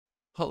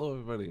Hello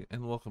everybody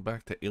and welcome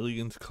back to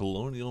Aliens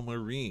Colonial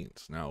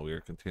Marines. Now we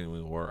are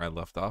continuing where I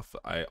left off.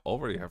 I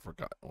already have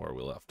forgotten where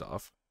we left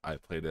off. I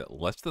played it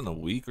less than a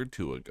week or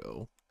two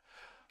ago.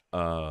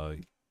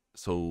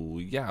 So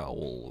yeah,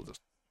 we'll just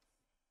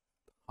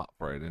hop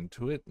right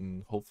into it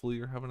and hopefully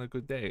you're having a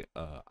good day.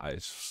 I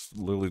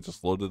literally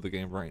just loaded the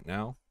game right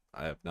now.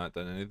 I have not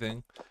done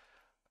anything.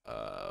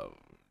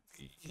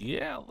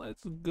 Yeah,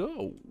 let's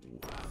go.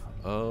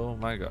 Oh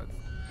my god.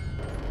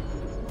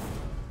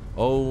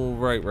 Oh,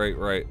 right.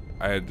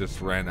 I had just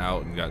ran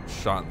out and got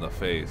shot in the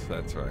face.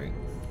 That's right.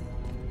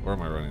 Where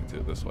am I running to?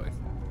 This way.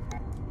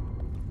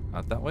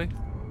 Not that way?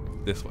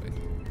 This way.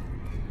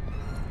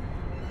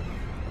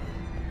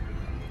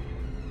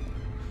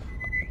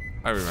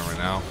 I remember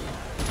now.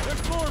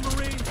 There's more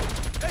Marines!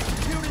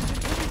 Executing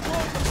continue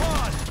close the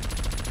pod!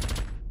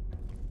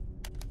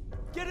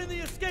 Get in the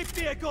escape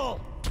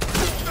vehicle!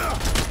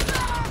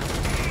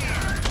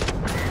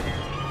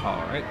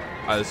 Alright.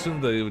 I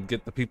assumed they would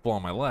get the people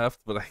on my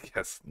left, but I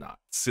guess not.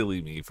 Silly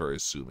me for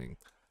assuming.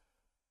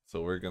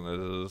 So we're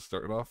gonna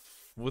start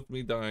off with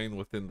me dying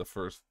within the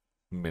first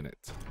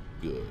minute.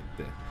 Good.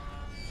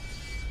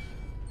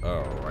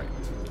 Alright.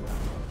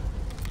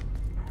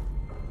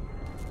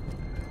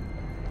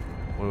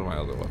 What are my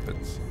other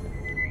weapons?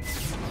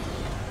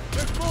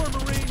 There's more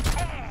Marines!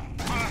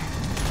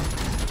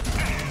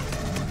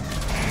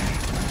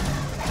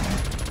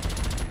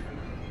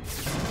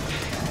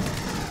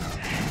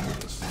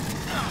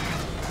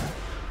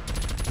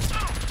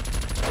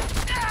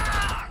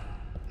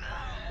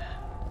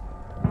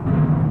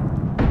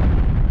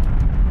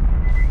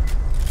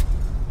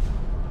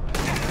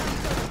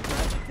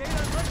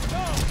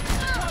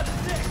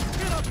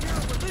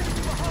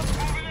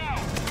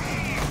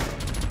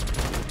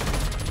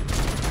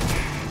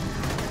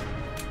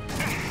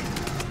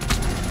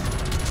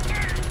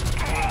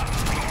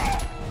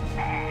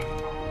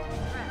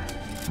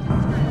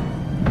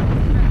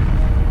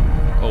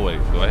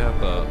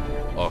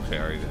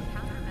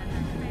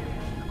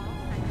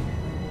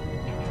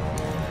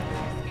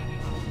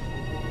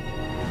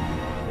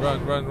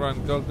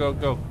 Run,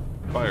 go.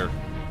 Fire.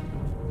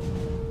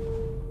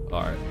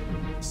 Alright.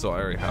 So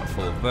I already have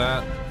full of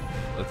that.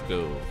 Let's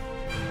go.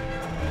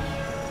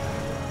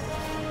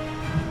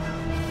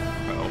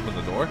 Can I open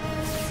the door?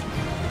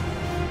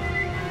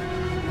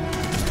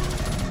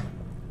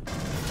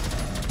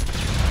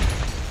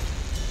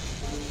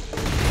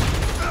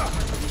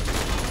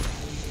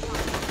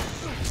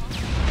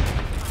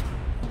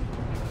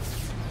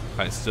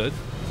 I stood.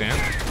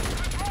 Stand.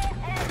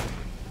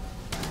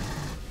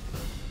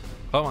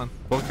 Come on,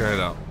 poke your head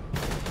out.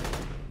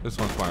 This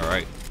one's my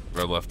right,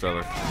 or left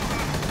rather.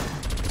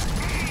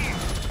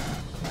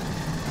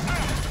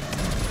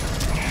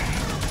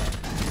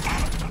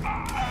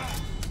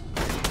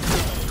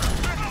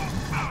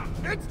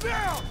 It's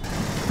down!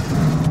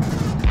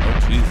 Oh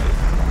Jesus.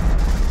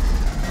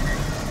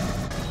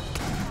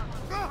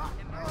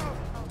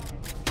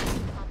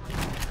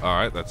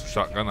 Alright, that's a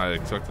shotgun. I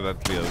expected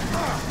that to be a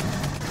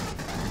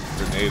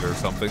grenade or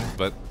something,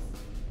 but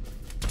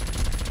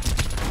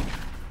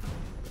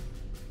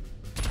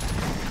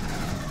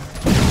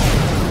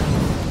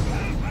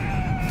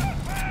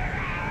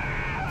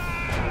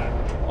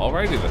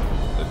alrighty then.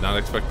 Did not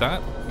expect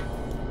that.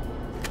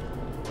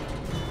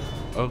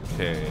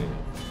 Okay.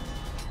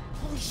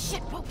 Holy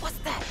shit, what was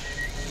that?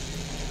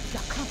 You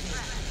got company.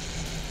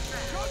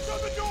 Guns on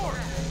the door!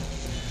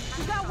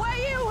 We got way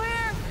you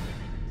here!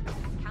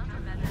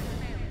 Countermeasures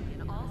failing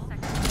in all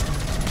sectors.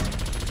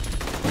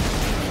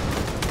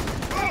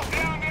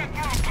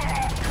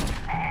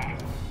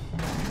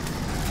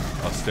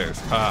 Upstairs.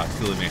 Ah,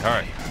 stealing me.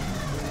 Alright.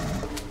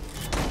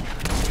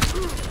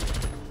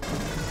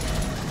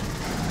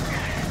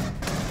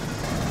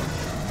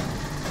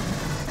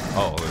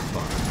 Oh, there's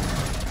fun.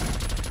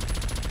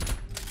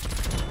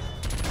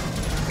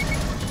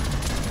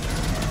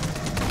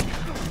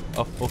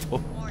 Oh.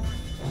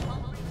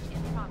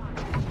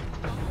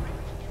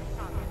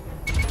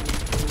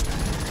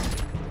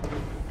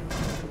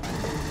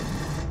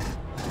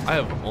 I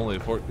have only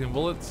 14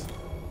 bullets.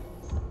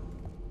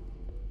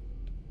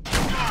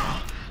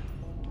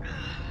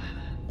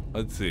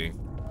 Let's see.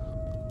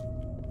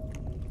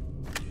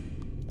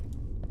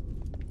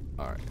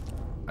 Alright.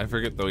 I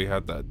forget that we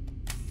had that.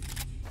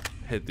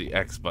 Hit the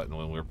X button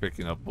when we were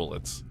picking up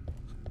bullets.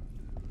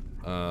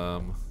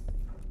 Well,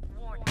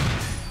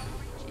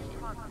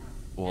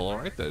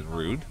 alright then,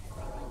 rude.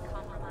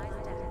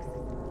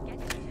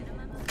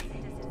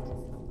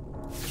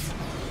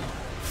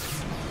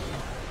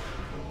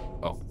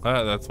 Oh,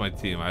 that's my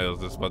team. I was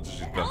just about to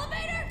shoot them.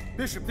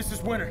 Bishop, this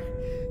is Winter.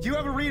 Do you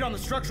have a read on the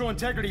structural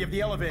integrity of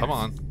the elevator? Come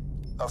on.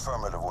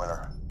 Affirmative,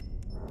 Winter.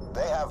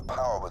 They have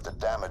power, but the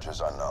damage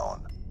is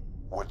unknown.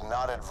 Would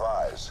not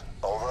advise.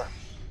 Over.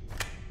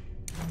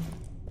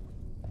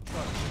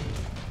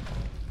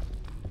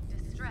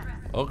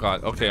 Oh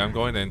god, okay, I'm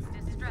going in.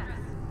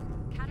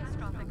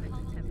 Catastrophic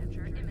hull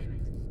temperature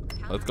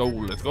imminent. Let's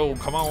go,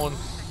 come on.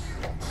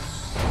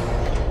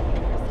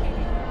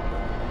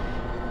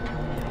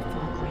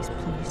 Please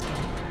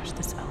don't crash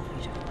this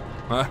elevator.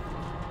 Huh?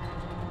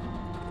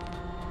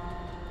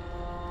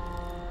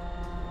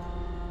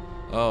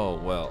 Oh,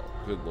 well.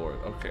 Good lord.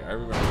 Okay, I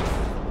remember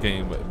this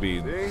game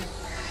being... See?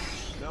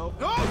 No.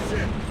 Oh,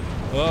 shit!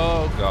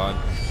 Oh, God.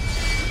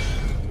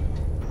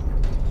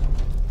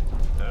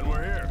 And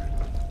we're here.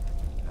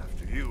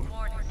 After you.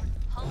 Warning.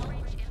 Hull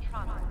breach in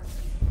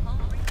progress. Hull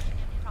breach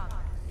in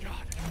progress.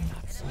 God, I'm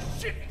not so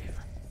shit!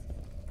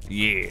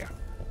 Yeah.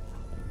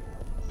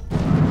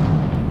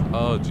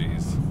 Oh,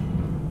 jeez.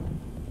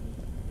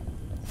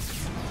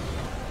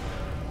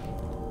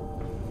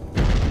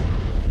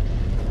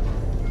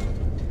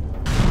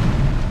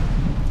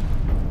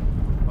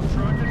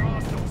 Attracting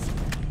hostiles.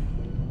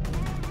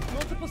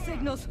 Multiple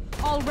signals,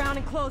 all round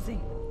and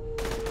closing.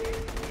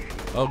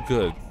 Oh,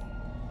 good.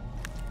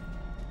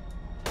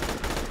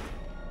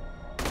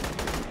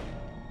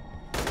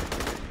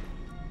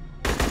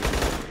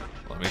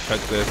 Let me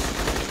cut this.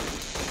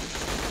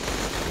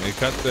 Let me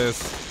cut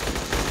this.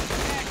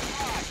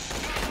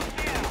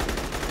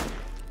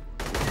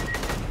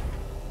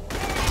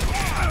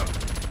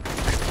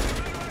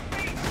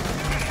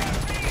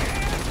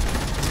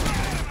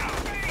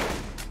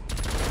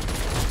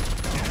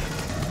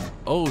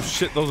 Oh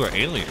shit, those are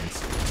aliens.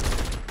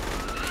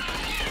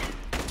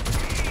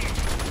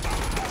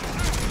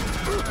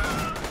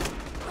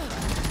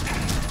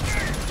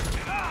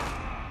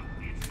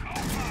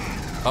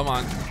 Come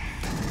on.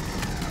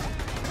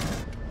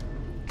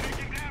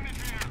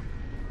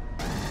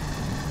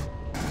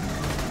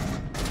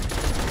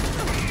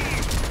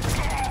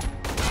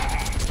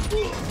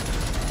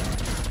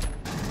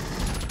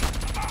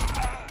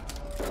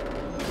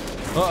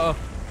 Uh-oh.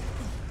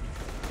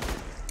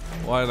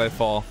 Why did I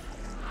fall?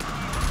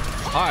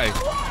 Hi.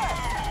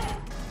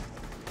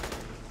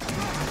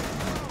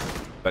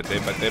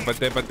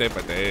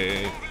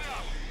 Bate.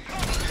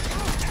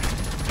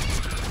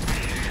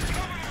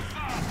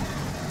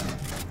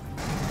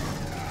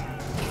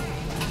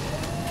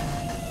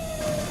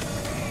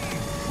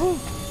 Whew.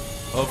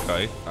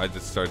 Okay, I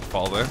just started to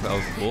fall there. That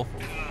was cool.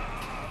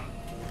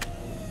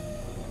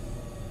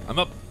 I'm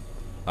up.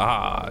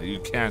 Ah, you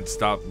can't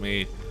stop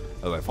me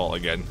as I fall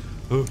again.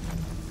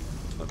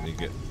 Let me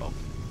get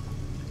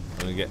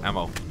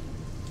ammo.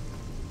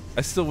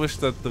 I still wish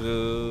that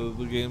the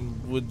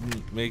game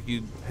wouldn't make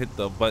you hit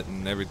the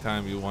button every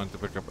time you want to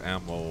pick up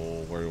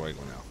ammo. Where do I go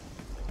now?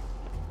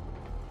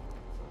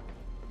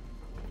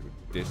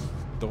 This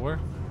door?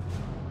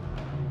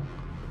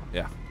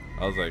 Yeah.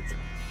 I was like,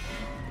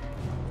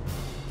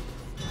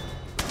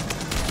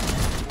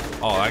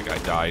 oh, that guy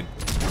died.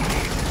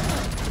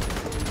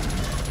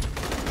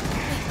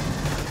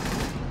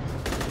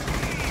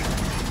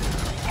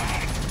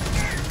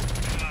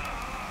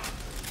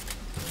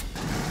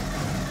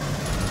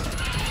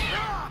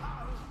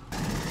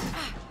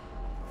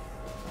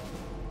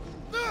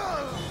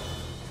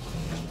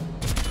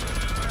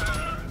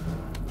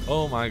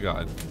 Oh my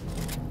god.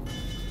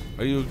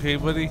 Are you okay,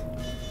 buddy?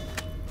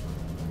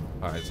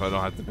 Alright, so I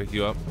don't have to pick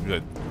you up?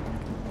 Good.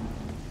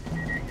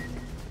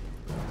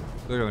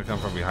 They're gonna come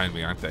from behind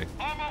me, aren't they?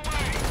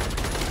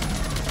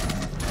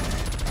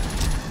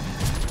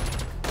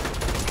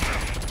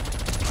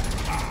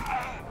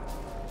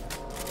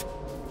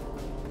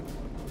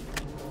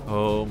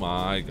 Oh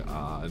my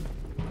god.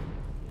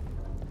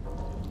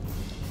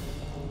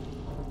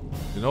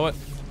 You know what?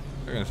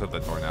 They're gonna shut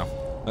that door now.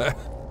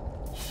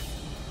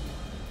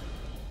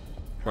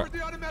 Heard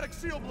the automatic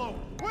seal blow.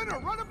 Winner,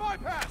 run a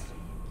bypass.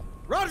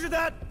 Roger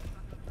that.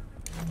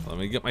 Let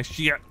me get my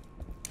shit.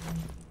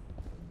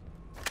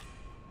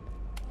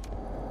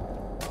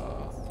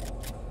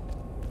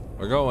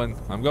 We're going.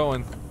 I'm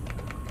going.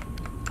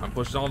 I'm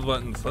pushing all the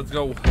buttons. Let's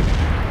go.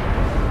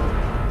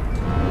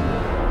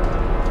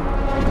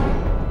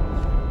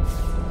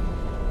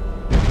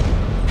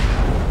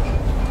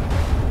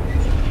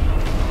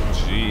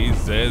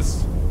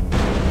 Jesus.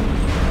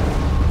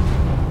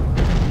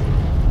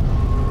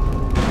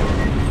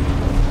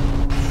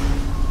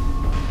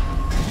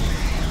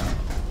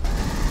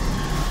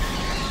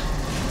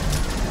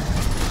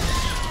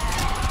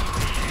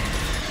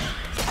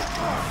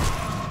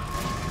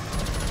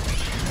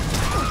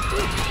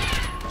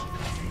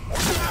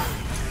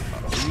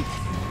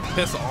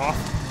 Piss off.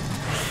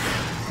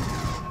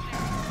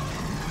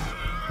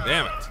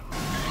 Damn it.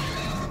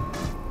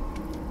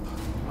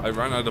 I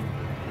run out of...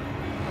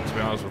 To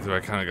be honest with you,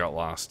 I kind of got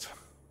lost.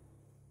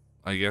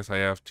 I guess I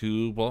have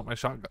to blow up my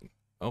shotgun.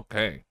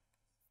 Okay.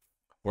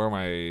 Where am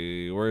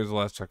I? Where is the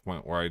last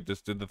checkpoint? Where I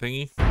just did the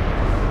thingy? I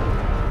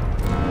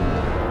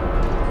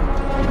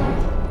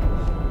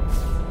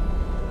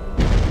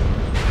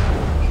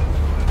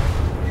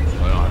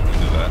don't have to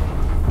do that.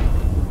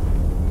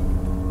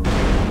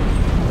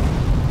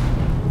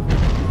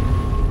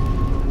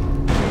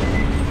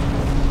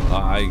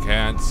 I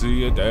can't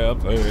see a damn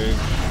thing.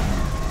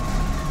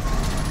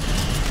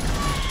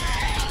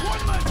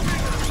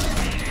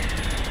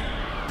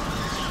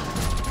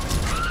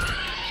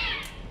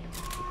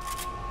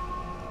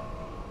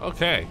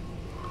 Okay.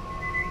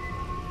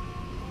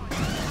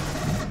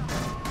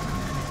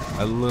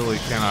 I literally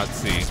cannot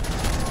see.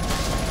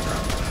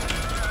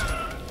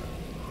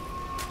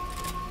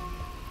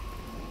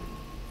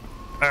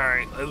 All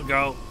right, let's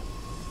go.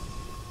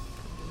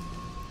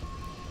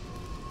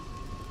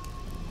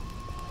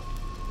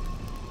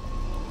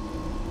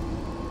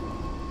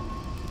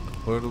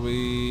 Where do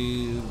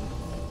we...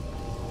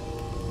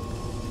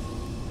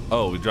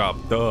 Oh, we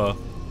dropped. Duh.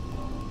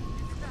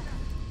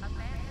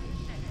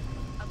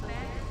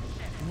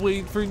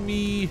 Wait for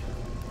me.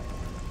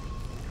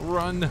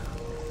 Run.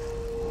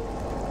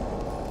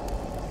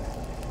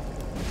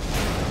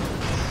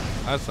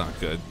 That's not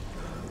good.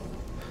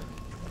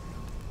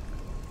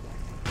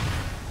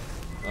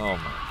 Oh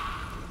my.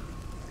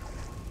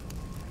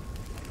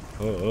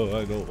 Oh,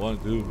 I don't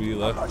want to be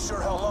left. I'm not sure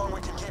how long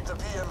we can keep the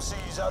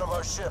PMCs out of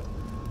our ship.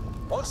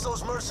 Once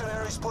those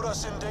mercenaries put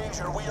us in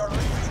danger, we are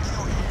leaving you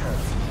here.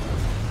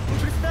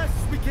 Move as fast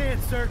as we can,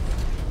 sir.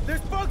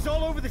 There's bugs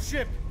all over the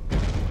ship.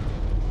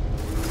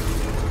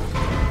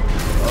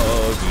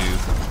 Oh, jeez.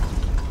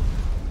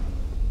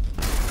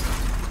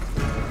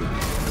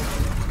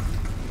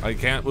 I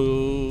can't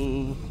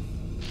move.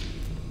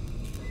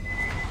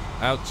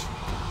 Ouch.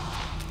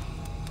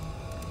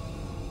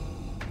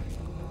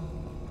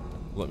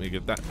 Let me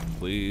get that,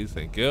 please.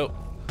 Thank you.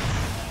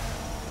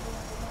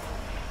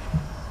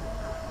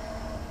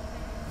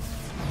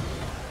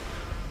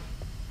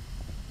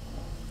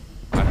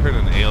 I heard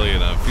an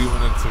alien a few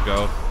minutes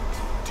ago.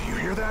 Do you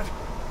hear that?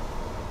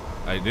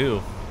 I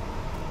do.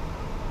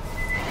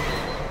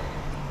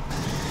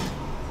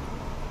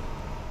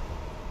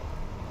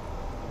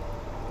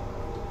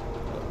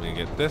 Let me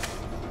get this.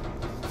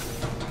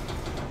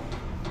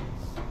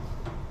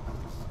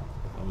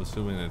 I'm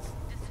assuming it's...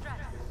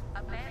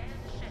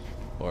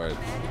 Or it's...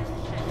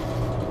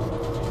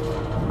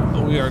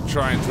 We are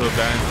trying to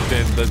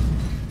abandon the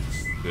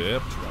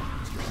ship.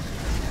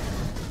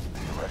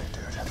 You ready,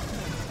 dude?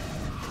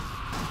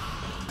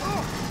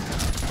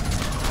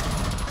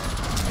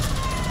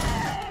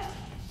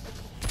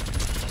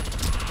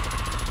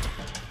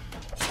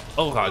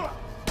 Oh god.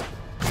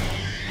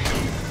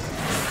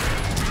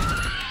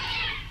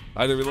 I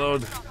had to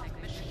reload.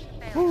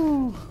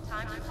 Woo.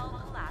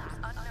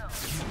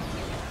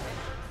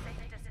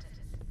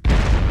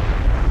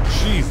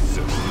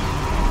 Jesus.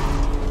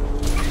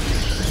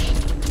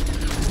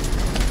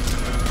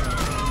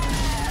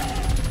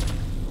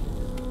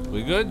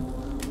 We good?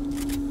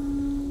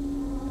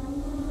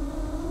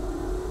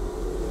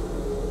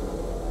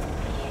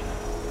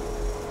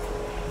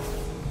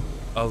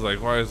 I was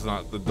like, why is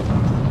not the door?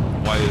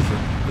 Why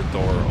isn't the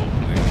door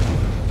opening?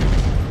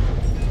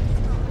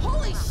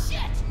 Holy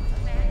shit!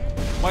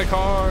 My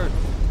card.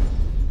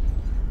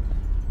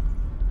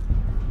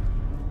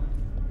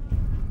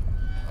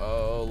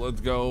 Oh,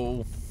 let's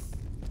go.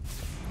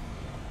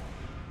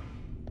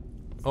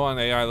 Come on,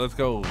 AI, let's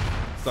go.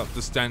 Stop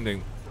the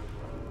standing.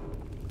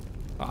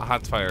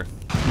 Hot fire.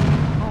 Oh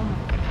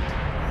my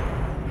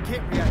God. We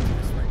can't react to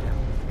this right now.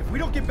 If we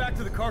don't get back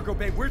to the cargo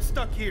bay, we're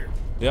stuck here.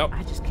 Yep.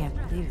 I just can't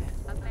believe it.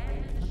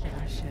 Look at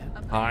our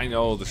ship. I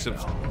know the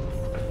ship's. That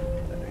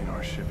ain't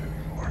our ship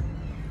anymore.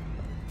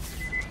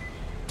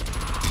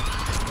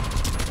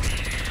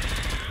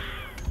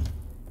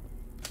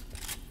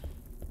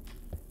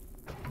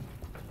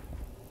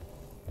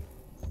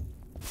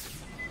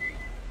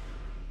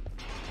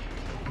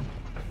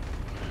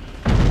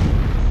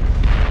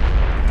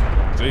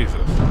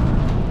 Jesus.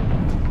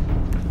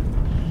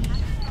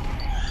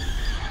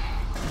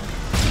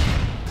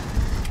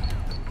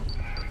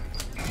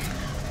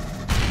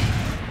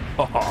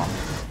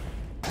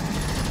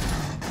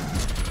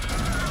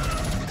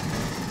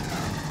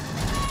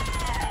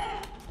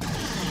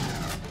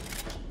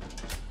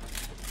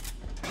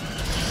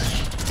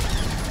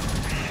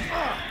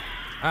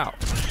 Ow.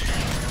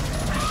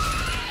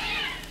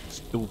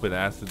 Stupid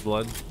acid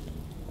blood.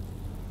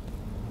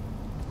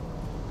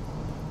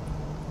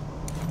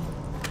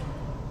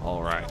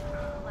 All right.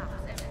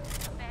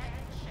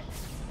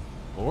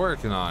 We're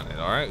working on it,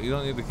 all right? You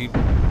don't need to keep...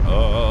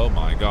 Oh,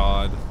 my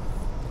God.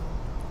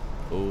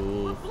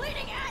 Oh.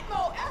 Bleeding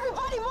Atmo!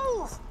 Everybody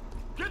move!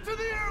 Get to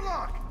the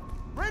airlock!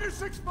 Raider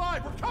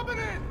 6-5, we're coming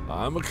in!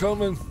 I'm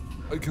a-coming.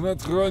 I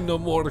cannot run no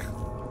more.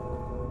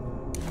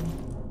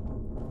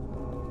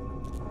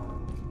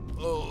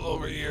 Oh,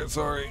 over here,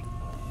 sorry.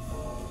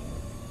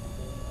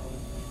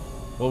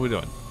 What are we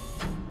doing?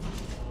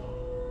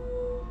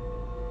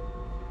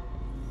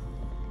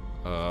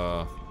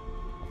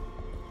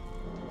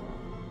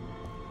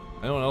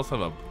 Anyone else have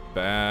a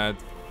bad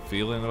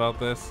feeling about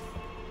this?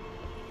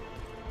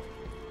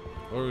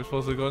 Where are we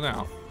supposed to go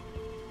now?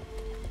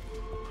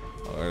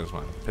 Oh, there's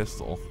my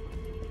pistol.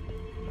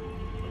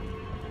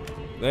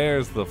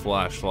 There's the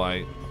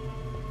flashlight.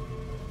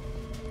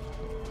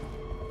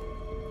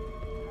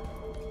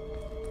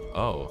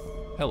 Oh,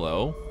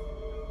 hello.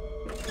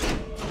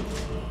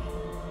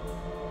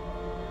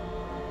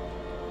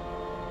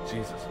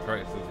 Jesus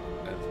Christ,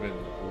 it's been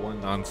one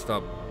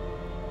non-stop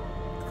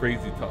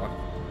crazy talk.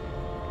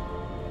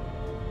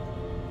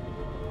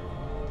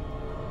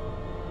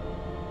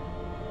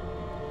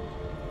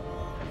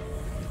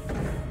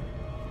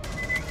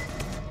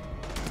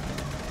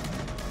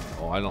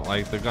 Oh, I don't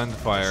like the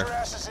gunfire. Get your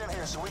asses in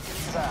here so we can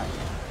evac.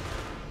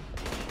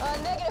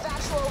 Negative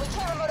actual. We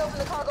can't remote open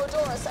the cargo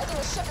doors. I think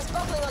the ship is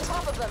buckling on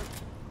top of them.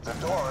 The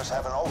doors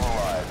have an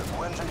override.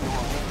 Winter, you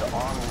will need to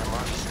arm the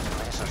emergency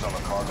releases on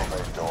the cargo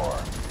bay door.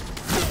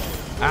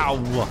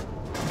 Ow!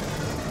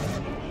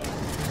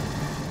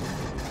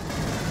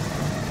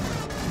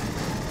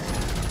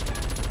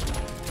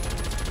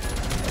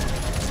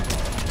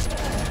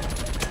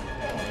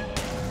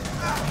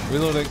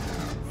 Reloading.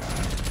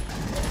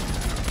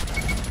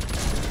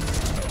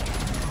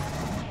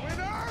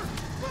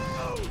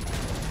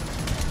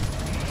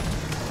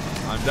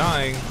 I'm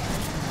dying.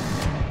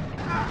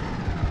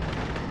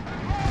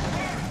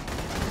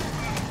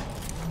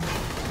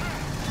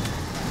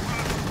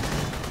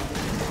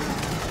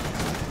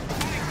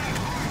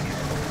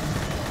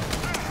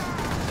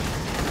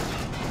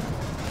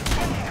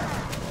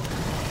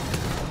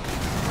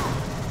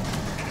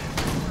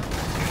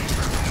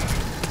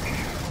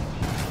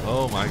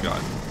 Oh my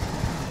god.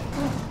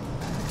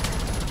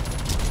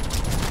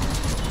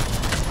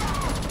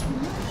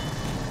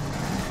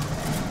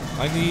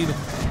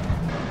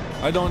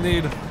 I don't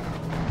need.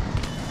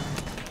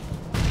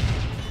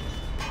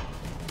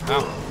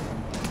 Ow.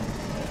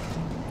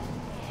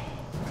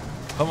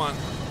 Come on.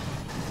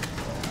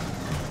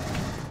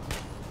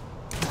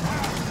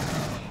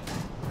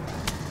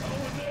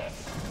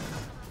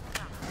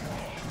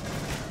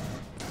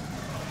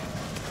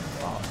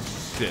 Oh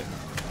shit.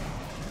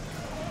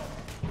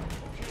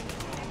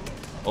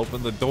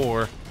 Open the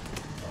door.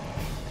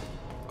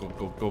 Go,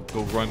 go, go,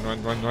 go, run,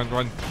 run, run, run,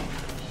 run.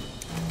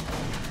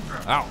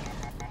 Ow.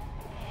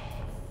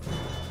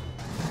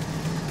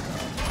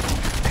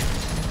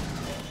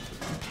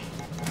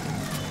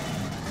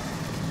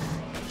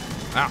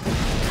 Ow.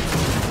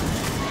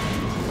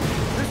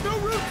 There's no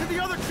room to the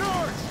other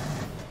charge!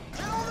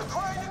 Get on the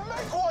crane and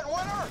make one,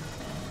 Winter!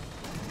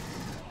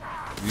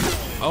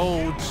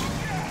 Ouch.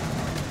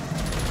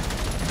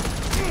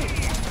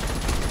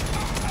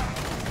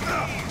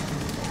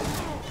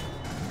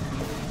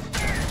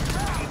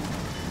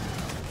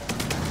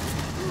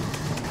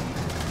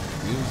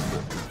 Use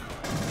it.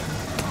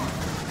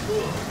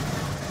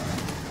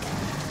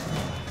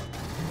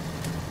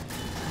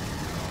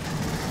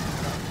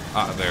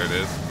 Ah, there it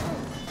is.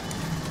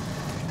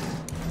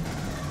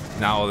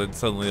 Now it's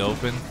suddenly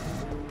open.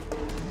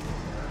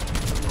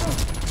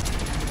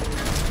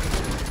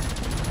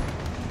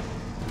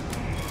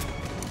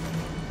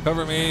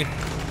 Cover me.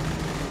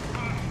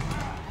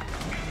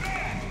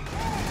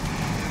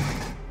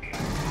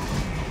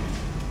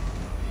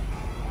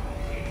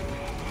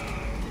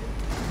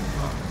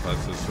 Oh,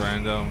 that's just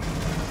random.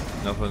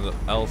 Nothing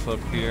else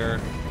up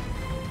here.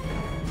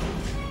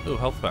 Ooh,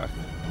 health pack.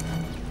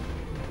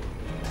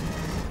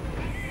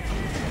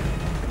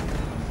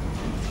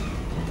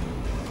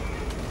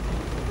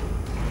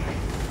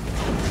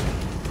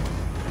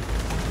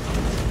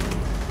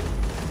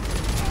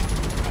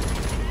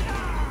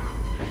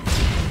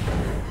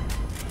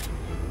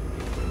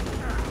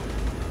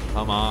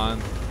 Come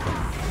on.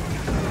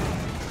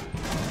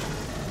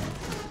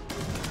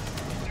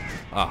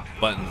 Ah,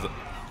 buttons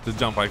to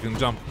jump. I can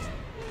jump.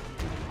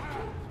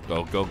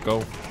 Go, go,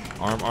 go.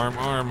 Arm, arm,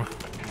 arm.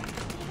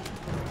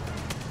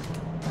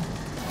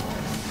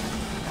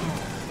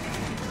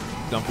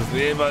 Jump is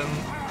the A button.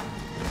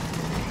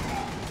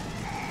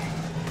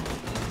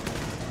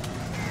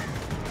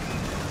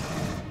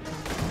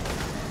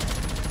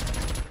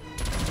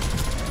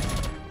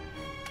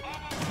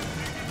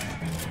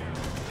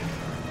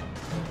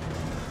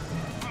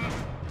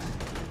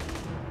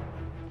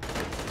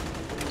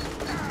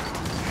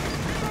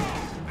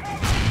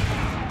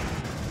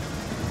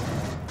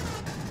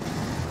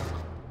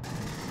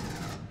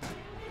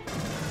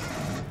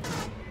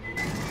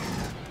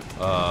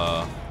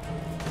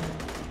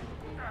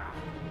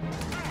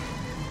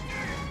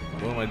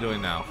 What am I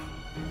doing now?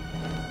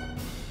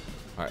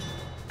 Alright.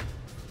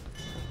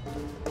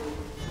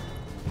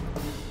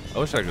 I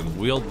wish I could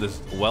weld this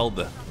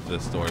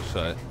door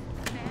shut.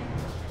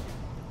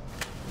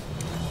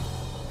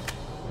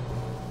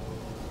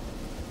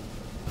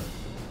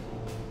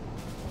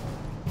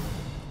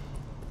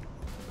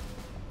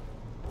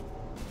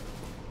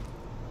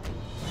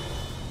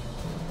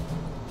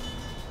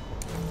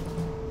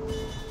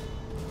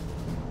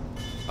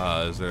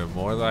 Is there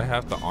more that I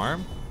have to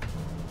arm?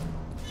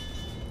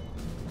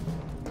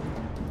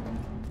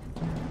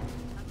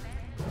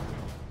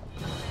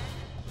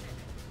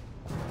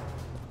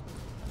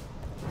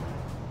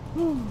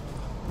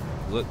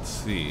 Let's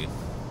see.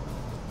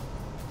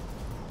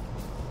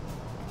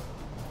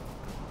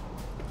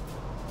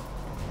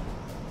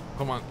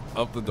 Come on,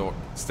 up the door.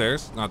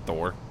 Stairs? Not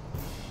door.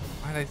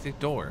 Why did I say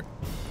door?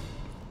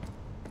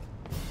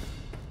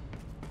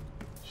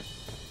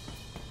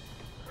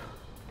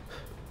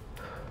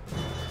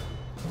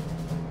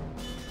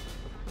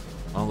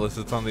 Unless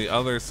it's on the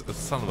other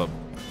son of a...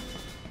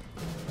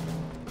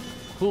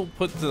 Who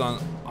puts it on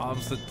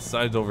opposite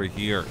sides over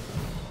here?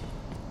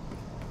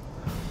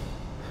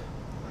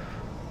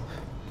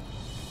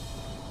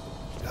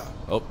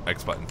 Oh,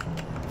 X button.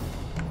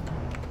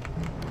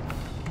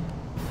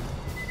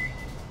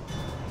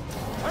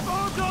 I've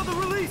armed all the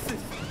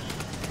releases!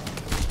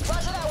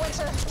 Roger that,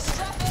 Winter.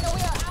 Strap in and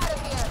we are out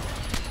of here.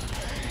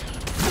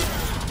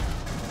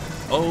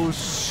 Oh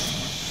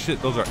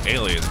shit, those are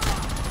aliens.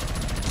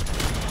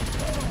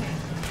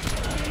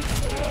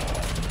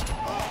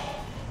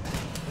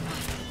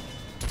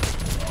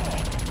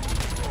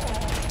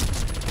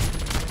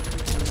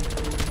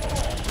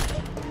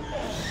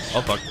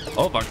 Oh fuck.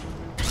 Oh fuck.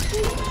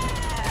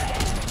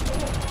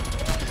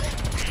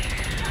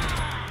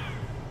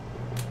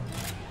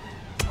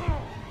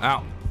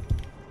 Ow.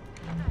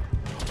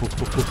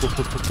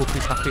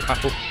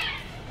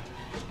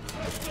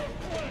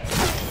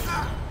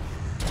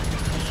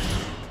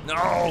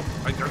 No!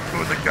 I just do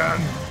it again!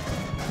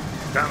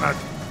 Damn it!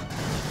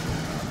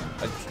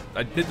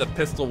 I did the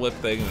pistol whip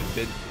thing and it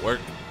didn't work.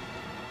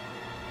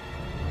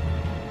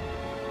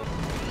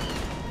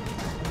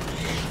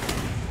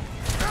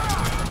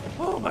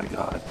 Oh my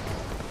god.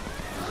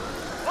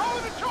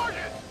 Follow the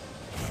target!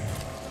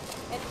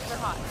 Engines are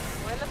hot.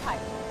 We're in the pipe.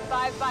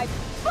 5 by...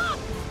 Fuck!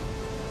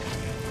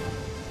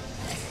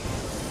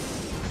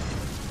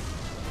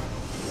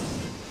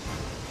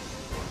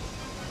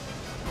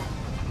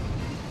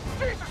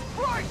 Jesus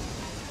Christ!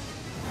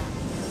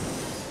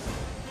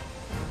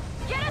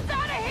 Get us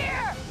out of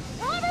here!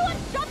 Will everyone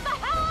shut the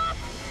hell up?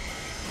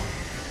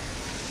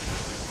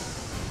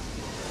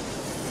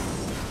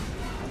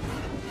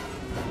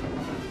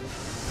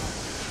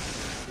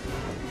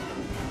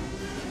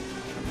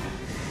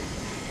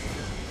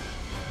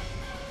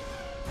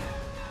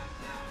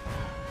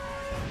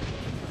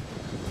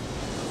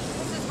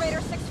 This is Raider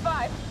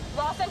 6-5.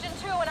 Lost engine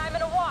 2 and I'm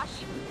in a wash.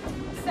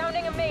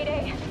 Sounding a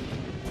mayday.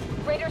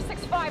 Raider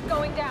 6-5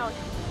 going down.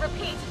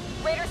 Repeat,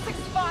 Raider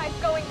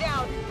 6-5 going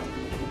down.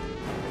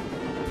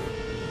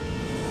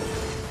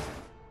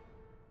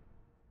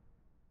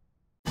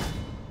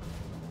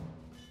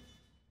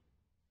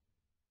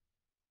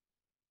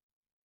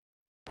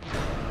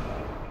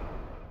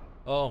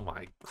 Oh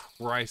my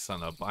Christ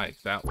on a bike.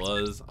 That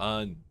was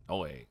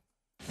annoying.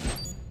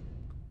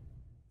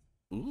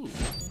 Ooh.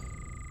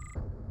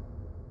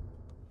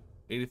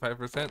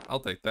 85%? I'll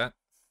take that.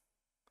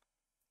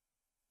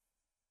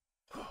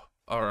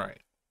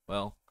 Alright.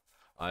 Well,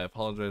 I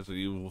apologize that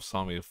you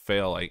saw me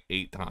fail like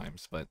 8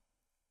 times, but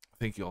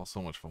thank you all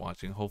so much for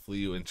watching. Hopefully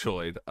you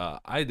enjoyed.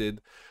 I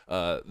did.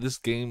 This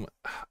game,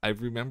 I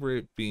remember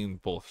it being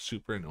both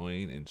super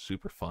annoying and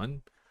super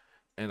fun.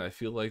 And I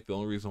feel like the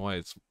only reason why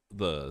it's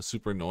the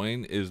super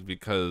annoying is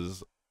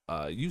because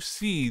you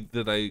see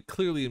that I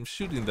clearly am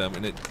shooting them,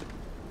 and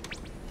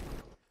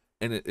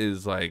it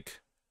is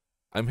like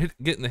I'm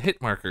getting the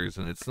hit markers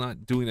and it's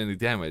not doing any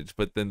damage,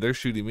 but then they're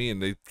shooting me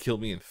and they kill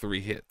me in 3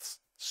 hits.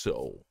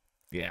 So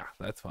yeah,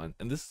 that's fun.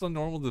 And this is a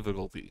normal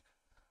difficulty,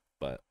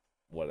 but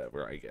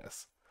whatever, I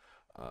guess.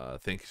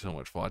 Thank you so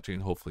much for watching.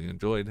 Hopefully you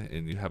enjoyed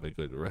and you have a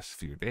good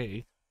rest of your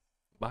day.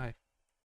 Bye.